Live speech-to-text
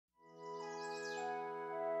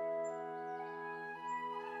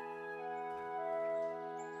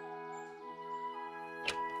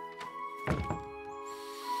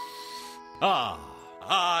Ah,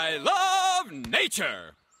 I love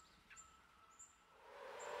nature!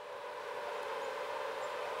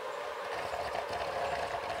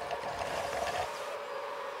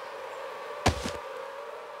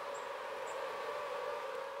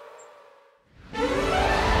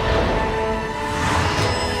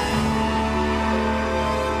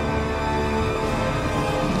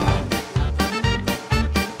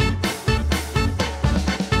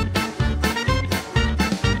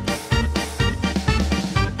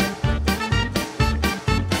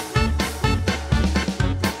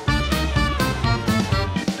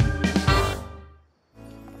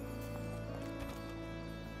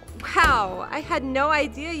 Wow, I had no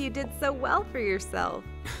idea you did so well for yourself.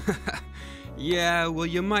 Yeah, well,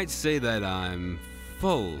 you might say that I'm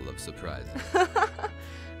full of surprises.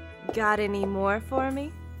 Got any more for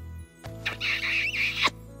me?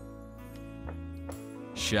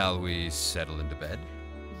 Shall we settle into bed?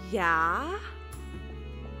 Yeah?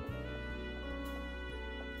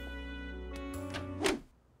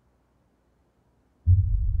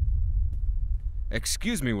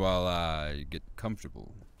 Excuse me while I get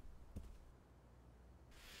comfortable.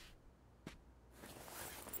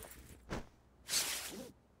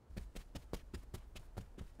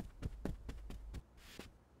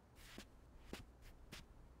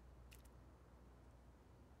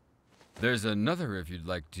 There's another if you'd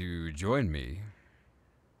like to join me.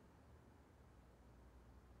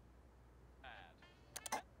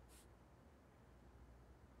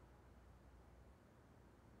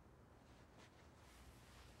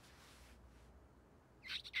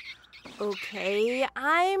 Okay,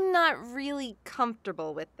 I'm not really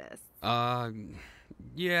comfortable with this.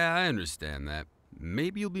 Yeah, I understand that.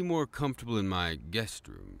 Maybe you'll be more comfortable in my guest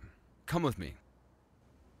room. Come with me.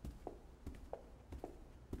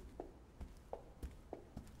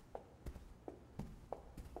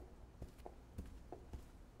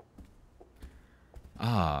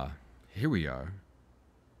 Ah, here we are.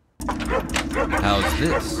 How's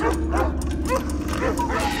this?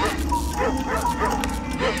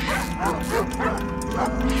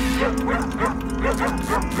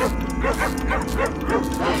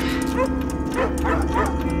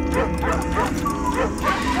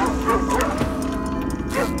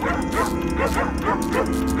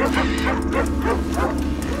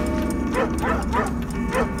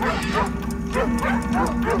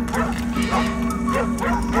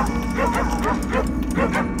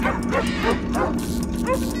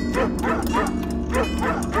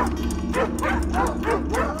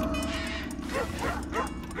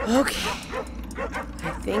 Okay.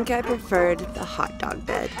 I think I preferred the hot dog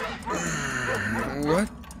bed. What?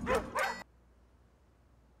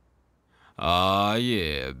 Aw,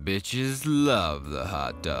 yeah, bitches love the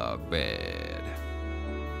hot dog bed.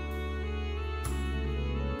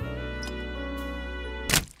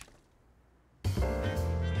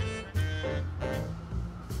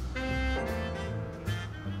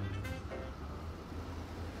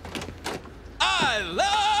 I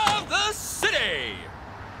love the city!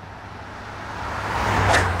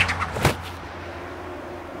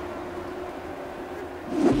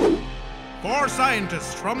 Four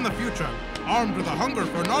scientists from the future, armed with a hunger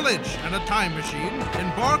for knowledge and a time machine,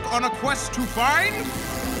 embark on a quest to find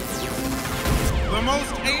the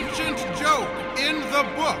most ancient joke in the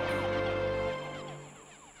book.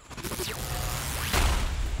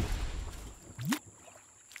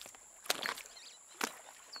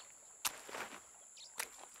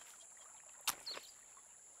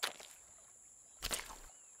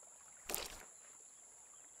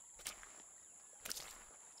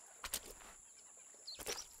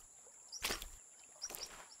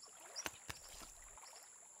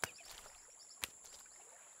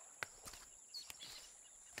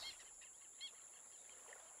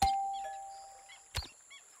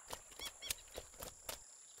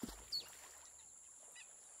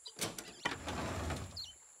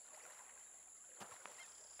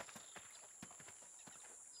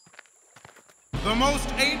 The most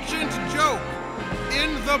ancient joke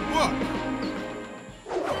in the book.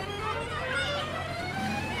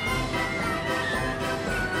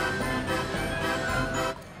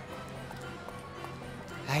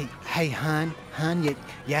 Hey, hon, you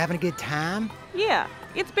having a good time? Yeah,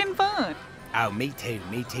 it's been fun. Oh, me too.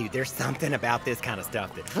 There's something about this kind of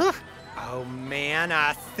stuff that, oh man,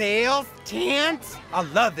 a sales tent? I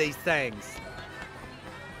love these things.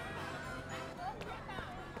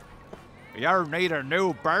 You ever need a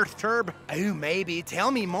new birth tube? Oh, maybe. Tell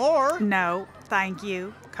me more. No, thank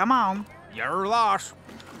you. Come on. You're lost.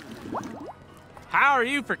 How are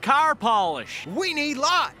you for car polish? We need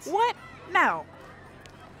lots. What? No.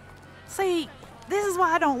 See, This is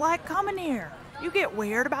why I don't like coming here. You get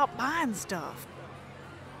weird about buying stuff.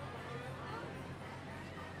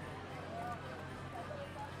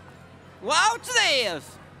 Watch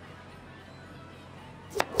this!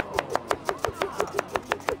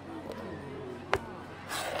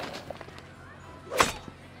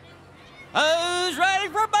 Who's ready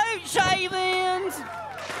for boot shavings?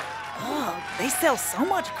 Oh, they sell so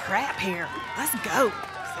much crap here. Let's go.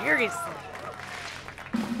 Seriously.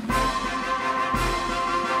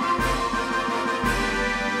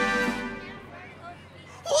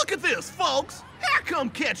 Look at this, folks! How come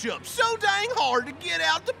ketchup so dang hard to get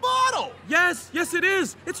out the bottle? Yes, it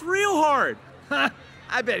is. It's real hard. I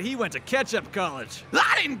bet he went to ketchup college.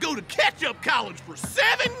 I didn't go to ketchup college for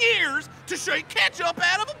 7 years to shake ketchup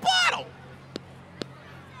out of a bottle.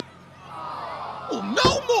 Well,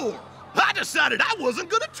 no more. I decided I wasn't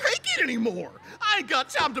gonna take it anymore. I ain't got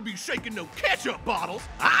time to be shaking no ketchup bottles.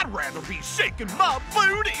 I'd rather be shaking my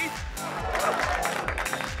booty.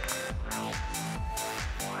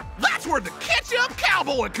 That's where the ketchup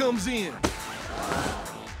cowboy comes in.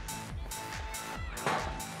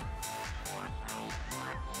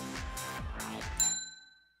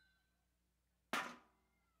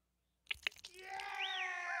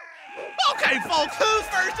 Okay, folks, who's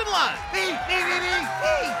first in line? Me!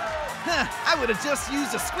 Huh, I would have just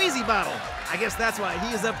used a squeezy bottle. I guess that's why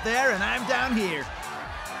he is up there and I'm down here.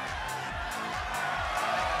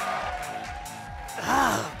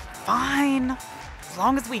 Fine. As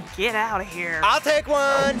long as we get out of here. I'll take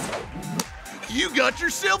one. You got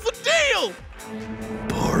yourself a deal,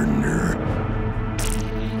 partner.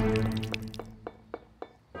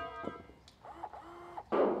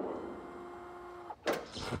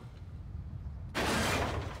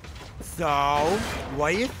 So,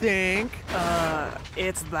 what do you think?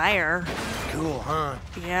 It's there. Cool, huh?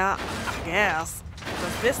 Yeah, I guess.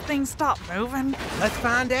 Does this thing stop moving? Let's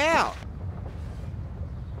find out.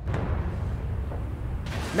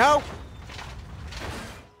 Nope.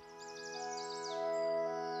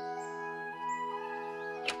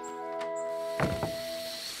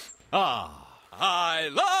 I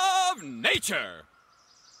love nature.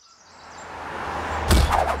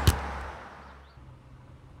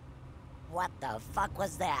 What the fuck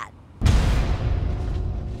was that?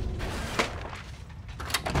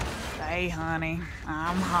 Hey, honey,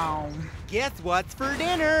 I'm home. Guess what's for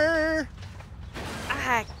dinner?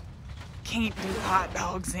 I can't do hot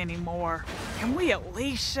dogs anymore. Can we at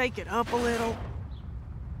least shake it up a little?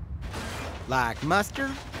 Like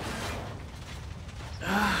mustard?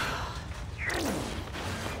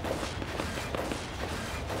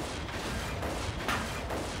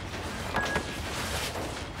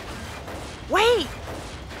 Wait!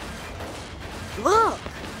 Look!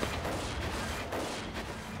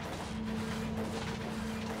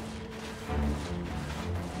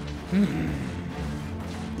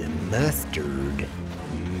 The mustard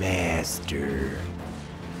master.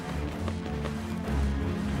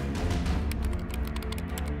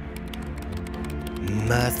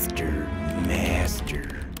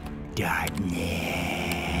 Mustardmaster.net.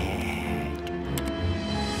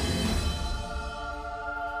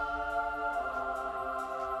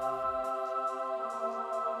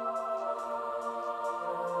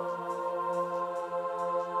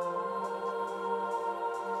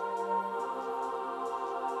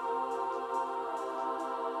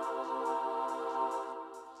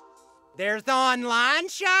 There's online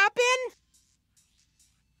shopping?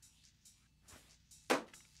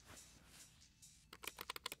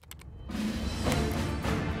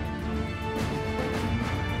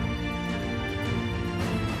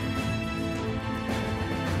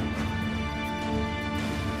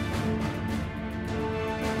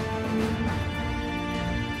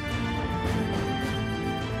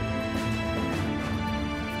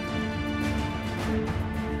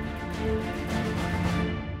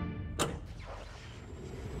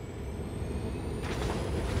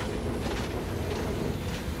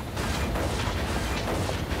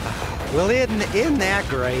 Well, isn't that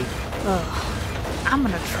great? Ugh, I'm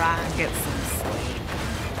gonna try and get some sleep.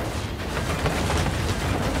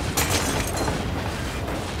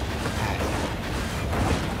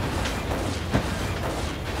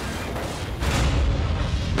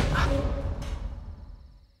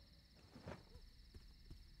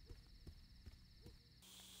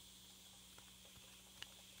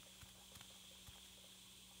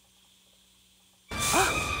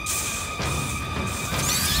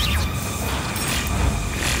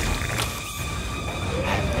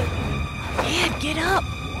 Dad, get up!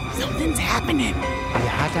 Something's happening. The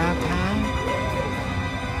hot dog time?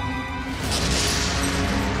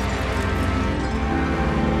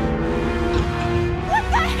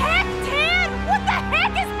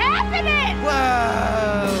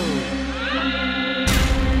 Whoa!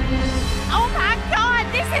 Oh my God,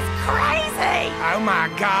 this is crazy! Oh my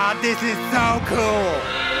God, this is so cool!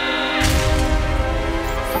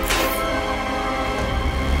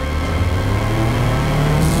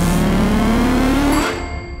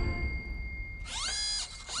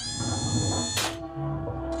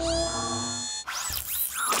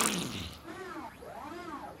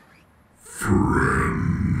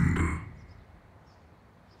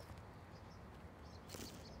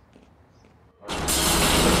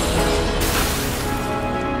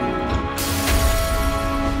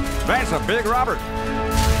 That's a big Robert.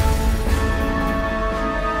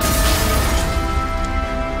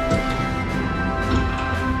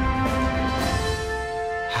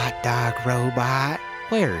 Hot dog robot,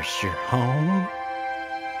 where's your home?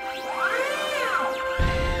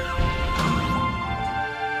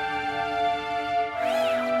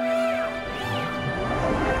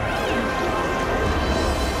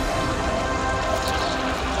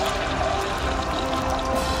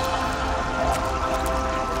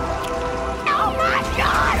 Oh my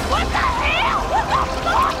God, what the hell? What the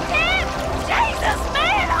fuck, man? Jesus,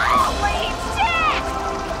 man, holy shit!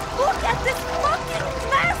 Look at this fucking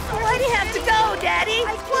mess! Why do you have to go, Daddy?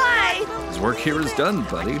 Why? His work here is done,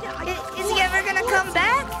 buddy. Is he ever gonna come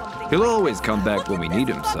back? He'll always come back when we need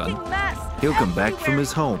him, son. He'll come back from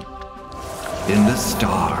his home. In the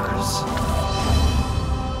stars.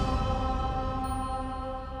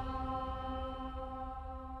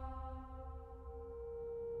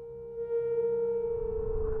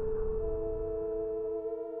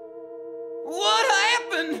 What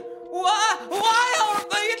happened? Why aren't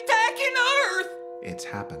they attacking Earth? It's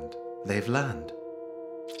happened. They've learned.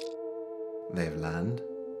 They've learned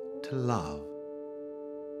to love.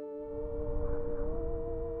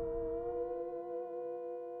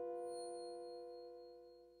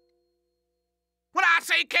 When I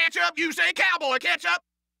say catch up, you say cowboy. Catch up.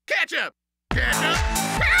 Catch up. Catch up.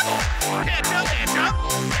 Cowboy. Catch up.